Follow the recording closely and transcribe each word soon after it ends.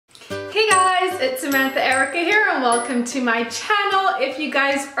it's Samantha Erica here and welcome to my channel. If you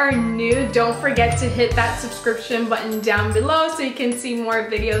guys are new, don't forget to hit that subscription button down below so you can see more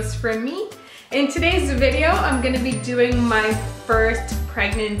videos from me. In today's video, I'm going to be doing my first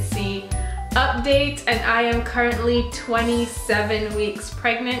pregnancy update, and I am currently 27 weeks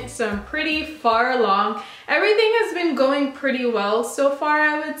pregnant, so I'm pretty far along. Everything has been going pretty well so far,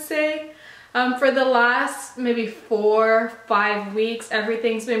 I would say. For the last maybe 4-5 weeks,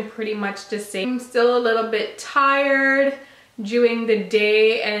 everything's been pretty much the same. I'm still a little bit tired during the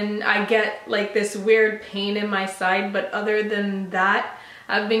day and I get like this weird pain in my side, but other than that,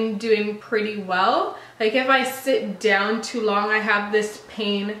 I've been doing pretty well. Like if I sit down too long, I have this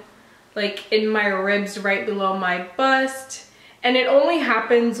pain like in my ribs right below my bust. And it only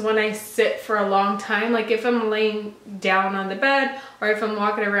happens when I sit for a long time. Like if I'm laying down on the bed or if I'm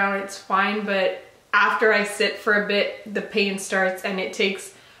walking around, it's fine. But after I sit for a bit, the pain starts and it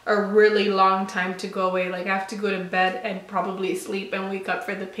takes a really long time to go away. Like I have to go to bed and probably sleep and wake up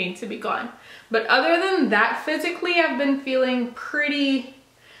for the pain to be gone. But other than that, physically, I've been feeling pretty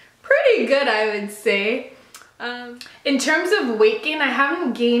good, I would say. In terms of weight gain, I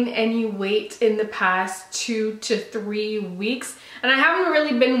haven't gained any weight in the past 2 to 3 weeks, and I haven't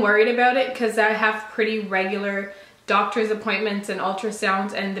really been worried about it because I have pretty regular doctor's appointments and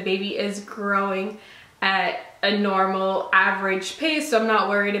ultrasounds, and the baby is growing at a normal average pace, so I'm not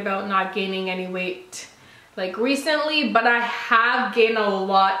worried about not gaining any weight like recently. But I have gained a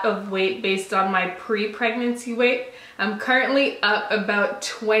lot of weight based on my pre-pregnancy weight. I'm currently up about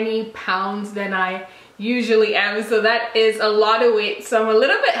 20 pounds than I usually am, so that is a lot of weight. So I'm a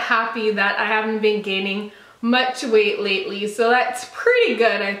little bit happy that I haven't been gaining much weight lately, so that's pretty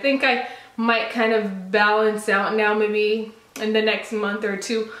good. I think I might kind of balance out now. Maybe in the next month or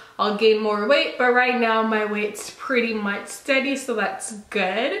two I'll gain more weight, but right now my weight's pretty much steady, so that's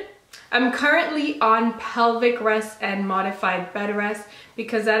good. I'm currently on pelvic rest and modified bed rest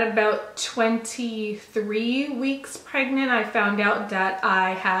because at about 23 weeks pregnant, I found out that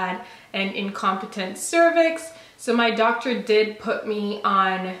I had an incompetent cervix. So my doctor did put me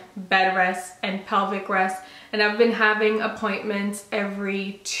on bed rest and pelvic rest, and I've been having appointments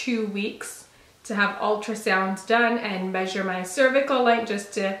every 2 weeks to have ultrasounds done and measure my cervical length,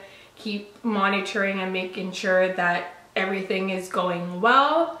 just to keep monitoring and making sure that everything is going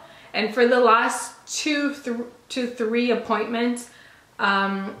well. And for the last 2 to 3 appointments,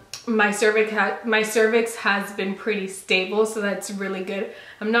 my cervix has been pretty stable, so that's really good.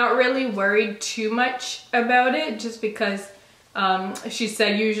 I'm not really worried too much about it, just because she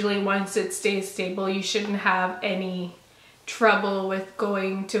said usually once it stays stable, you shouldn't have any trouble with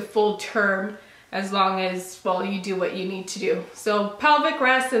going to full term, as long as, well, you do what you need to do. So pelvic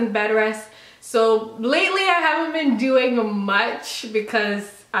rest and bed rest. So lately I haven't been doing much because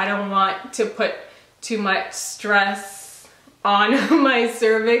I don't want to put too much stress on my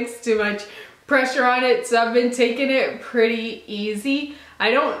cervix, too much pressure on it, so I've been taking it pretty easy. I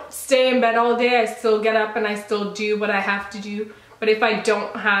don't stay in bed all day. I still get up and I still do what I have to do, but if I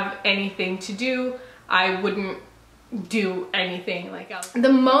don't have anything to do, I wouldn't do anything like else.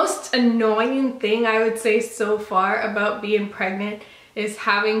 The most annoying thing I would say so far about being pregnant is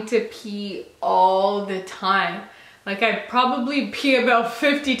having to pee all the time. Like I probably pee about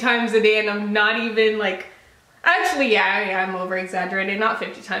 50 times a day, and I'm not even like, actually yeah, I'm over exaggerating, not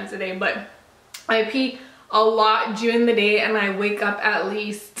 50 times a day, but I pee a lot during the day, and I wake up at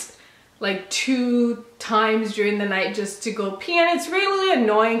least like 2 times during the night just to go pee. And it's really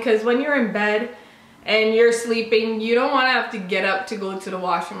annoying because when you're in bed and you're sleeping, you don't want to have to get up to go to the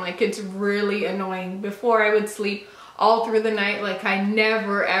washroom. Like it's really annoying. Before I would sleep all through the night, like I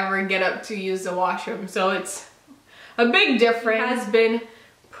never ever get up to use the washroom, so it's a big difference. It has been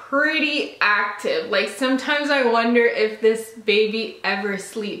pretty active. Like sometimes I wonder if this baby ever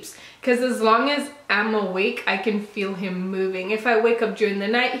sleeps, because as long as I'm awake, I can feel him moving. If I wake up during the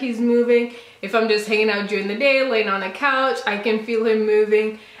night, he's moving. If I'm just hanging out during the day, laying on a couch, I can feel him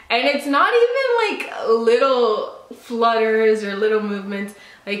moving. And it's not even like little flutters or little movements.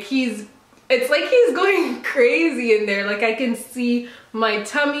 Like it's like he's going crazy in there. Like I can see my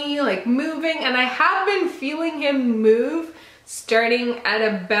tummy like moving, and I have been feeling him move starting at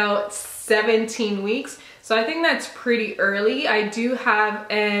about 17 weeks. So I think that's pretty early. I do have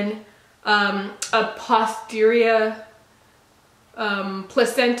a posterior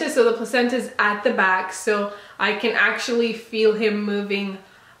placenta, so the placenta is at the back, so I can actually feel him moving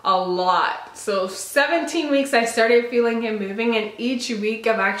a lot. So 17 weeks I started feeling him moving, and each week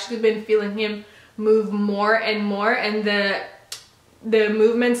I've actually been feeling him move more and more, and the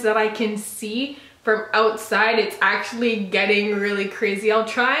movements that I can see from outside, it's actually getting really crazy. I'll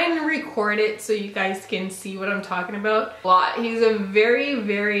try and record it so you guys can see what I'm talking about a lot. He's a very,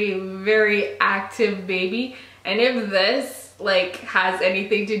 very, very active baby. And if this like has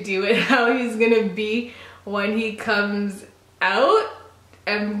anything to do with how he's gonna be when he comes out,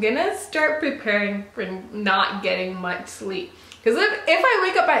 I'm gonna start preparing for not getting much sleep. Because if I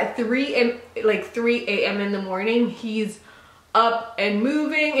wake up at 3 a.m. in the morning, he's up and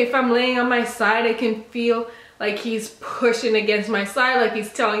moving. If I'm laying on my side, I can feel like he's pushing against my side, like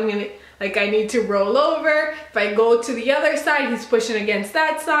he's telling me like I need to roll over. If I go to the other side, he's pushing against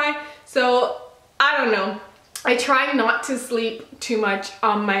that side. So I don't know. I try not to sleep too much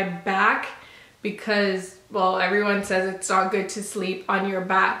on my back because, well, everyone says it's not good to sleep on your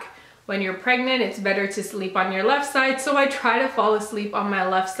back. When you're pregnant, it's better to sleep on your left side. So I try to fall asleep on my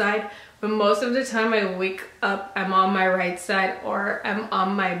left side, but most of the time I wake up, I'm on my right side or I'm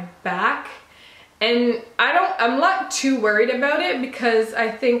on my back. And I'm not too worried about it because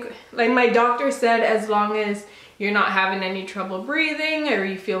I think, like my doctor said, as long as you're not having any trouble breathing or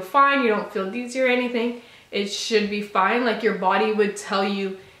you feel fine, you don't feel dizzy or anything, it should be fine. Like your body would tell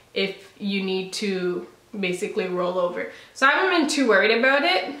you if you need to basically roll over. So I haven't been too worried about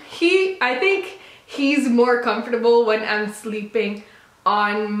it. I think he's more comfortable when I'm sleeping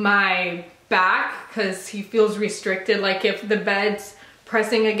on my back because he feels restricted. Like if the bed's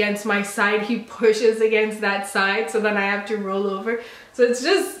pressing against my side, he pushes against that side, so then I have to roll over. So it's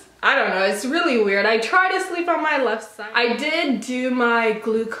just, I don't know, it's really weird. I try to sleep on my left side. I did do my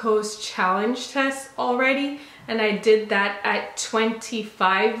glucose challenge test already, and I did that at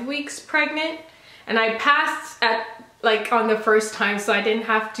 25 weeks pregnant. And I passed on the first time, so I didn't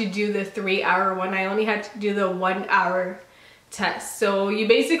have to do the 3-hour one. I only had to do the 1-hour test. So you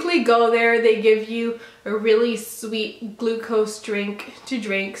basically go there, they give you a really sweet glucose drink to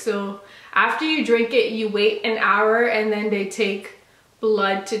drink. So after you drink it, you wait an hour and then they take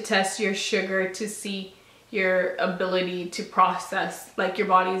blood to test your sugar to see your ability to process, like your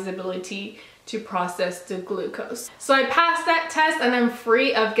body's ability to process the glucose. So I passed that test and I'm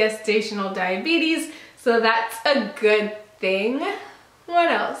free of gestational diabetes, so that's a good thing.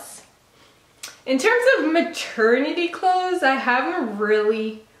 What else? In terms of maternity clothes, I haven't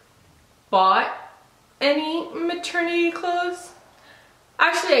really bought any maternity clothes.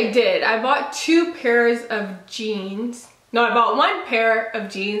 Actually, I did. I bought 2 pairs of jeans. No, I bought 1 pair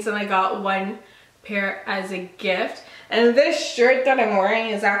of jeans and I got 1 pair as a gift. And this shirt that I'm wearing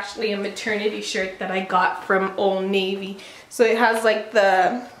is actually a maternity shirt that I got from Old Navy. So it has like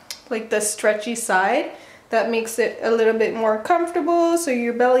the stretchy side that makes it a little bit more comfortable, so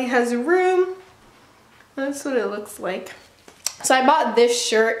your belly has room. That's what it looks like. So I bought this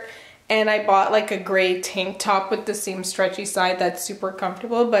shirt and I bought like a gray tank top with the same stretchy side that's super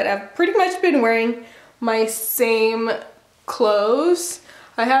comfortable, but I've pretty much been wearing my same clothes.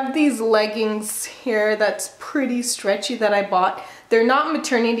 I have these leggings here that's pretty stretchy that I bought. They're not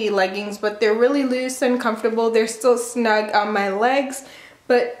maternity leggings, but they're really loose and comfortable. They're still snug on my legs,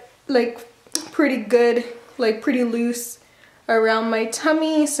 but like pretty good, like pretty loose around my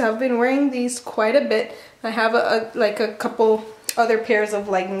tummy. So I've been wearing these quite a bit. I have a couple other pairs of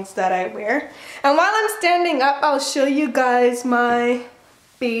leggings that I wear. And while I'm standing up, I'll show you guys my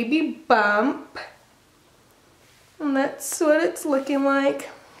baby bump. And that's what it's looking like.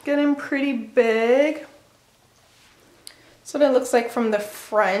 Getting pretty big. That's what it looks like from the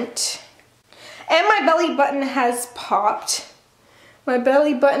front. And my belly button has popped. My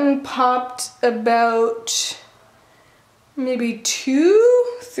belly button popped about maybe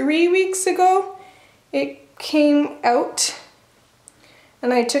 2-3 weeks ago. It came out.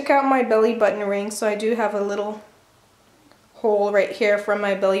 And I took out my belly button ring, so I do have a little hole right here from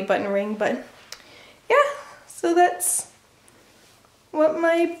my belly button ring, but yeah. So that's what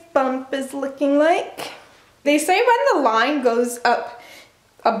my bump is looking like. They say when the line goes up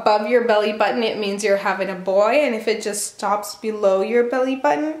above your belly button, it means you're having a boy, and if it just stops below your belly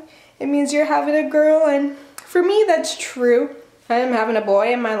button, it means you're having a girl. And for me, that's true. I am having a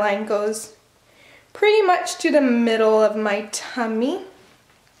boy, and my line goes pretty much to the middle of my tummy.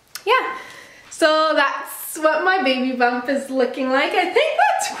 Yeah, so that's what my baby bump is looking like. I think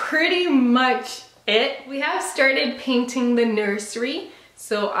that's pretty much it. We have started painting the nursery,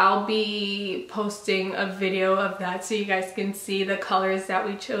 so I'll be posting a video of that so you guys can see the colors that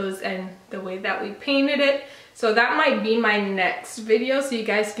we chose and the way that we painted it. So that might be my next video, so you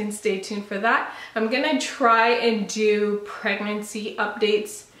guys can stay tuned for that. I'm gonna try and do pregnancy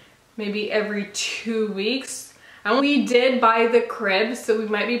updates maybe every 2 weeks. And we did buy the crib, so we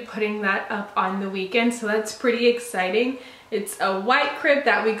might be putting that up on the weekend, so that's pretty exciting. It's a white crib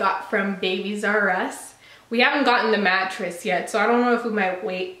that we got from Babies R Us. We haven't gotten the mattress yet, so I don't know if we might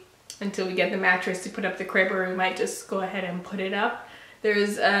wait until we get the mattress to put up the crib, or we might just go ahead and put it up.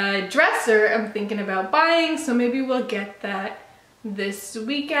 There's a dresser I'm thinking about buying, so maybe we'll get that this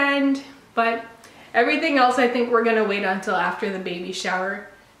weekend. But everything else, I think we're gonna wait until after the baby shower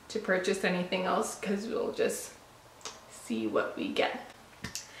to purchase anything else, because we'll just see what we get.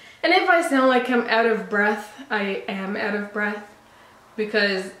 And if I sound like I'm out of breath, I am out of breath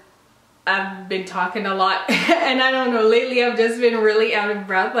because I've been talking a lot. And I don't know, lately I've just been really out of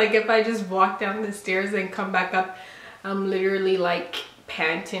breath. Like if I just walk down the stairs and come back up, I'm literally like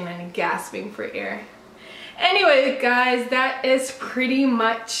panting and gasping for air. Anyway guys, that is pretty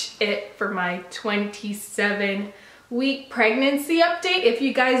much it for my 27-week pregnancy update. If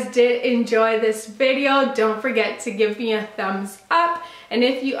you guys did enjoy this video, don't forget to give me a thumbs up. And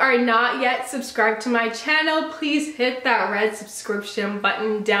if you are not yet subscribed to my channel, please hit that red subscription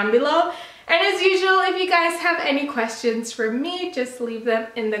button down below. And as usual, if you guys have any questions for me, just leave them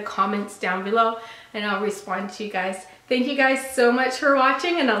in the comments down below and I'll respond to you guys. Thank you guys so much for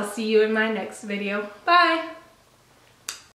watching, and I'll see you in my next video. Bye!